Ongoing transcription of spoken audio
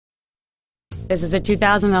This is a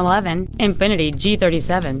 2011 Infiniti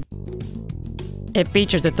G37. It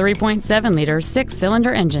features a 3.7-liter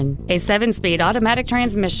 6-cylinder engine, a 7-speed automatic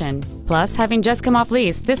transmission. Plus, having just come off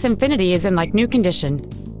lease, this Infiniti is in like new condition.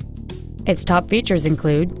 Its top features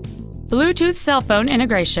include Bluetooth cell phone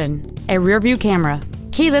integration, a rear-view camera,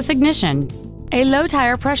 keyless ignition, a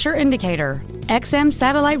low-tire pressure indicator, XM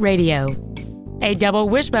satellite radio, a double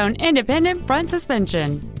wishbone independent front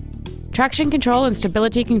suspension, traction control and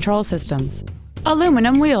stability control systems,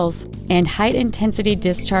 aluminum wheels, and high-intensity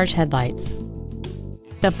discharge headlights.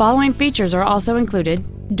 The following features are also included: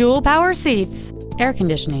 dual power seats, air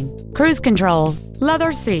conditioning, cruise control,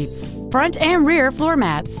 leather seats, front and rear floor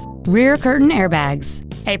mats, rear curtain airbags,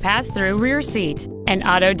 a pass-through rear seat, an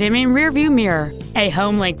auto-dimming rear-view mirror, a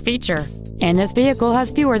home link feature, and this vehicle has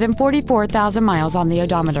fewer than 44,000 miles on the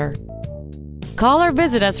odometer. Call or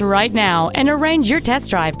visit us right now and arrange your test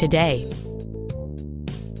drive today.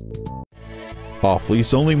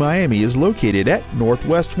 Off-lease only Miami is located at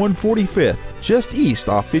Northwest 145th, just east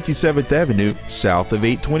off 57th Avenue, south of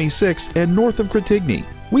 826, and north of Cretigny.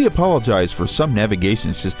 We apologize for some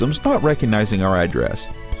navigation systems not recognizing our address.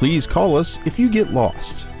 Please call us if you get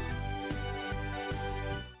lost.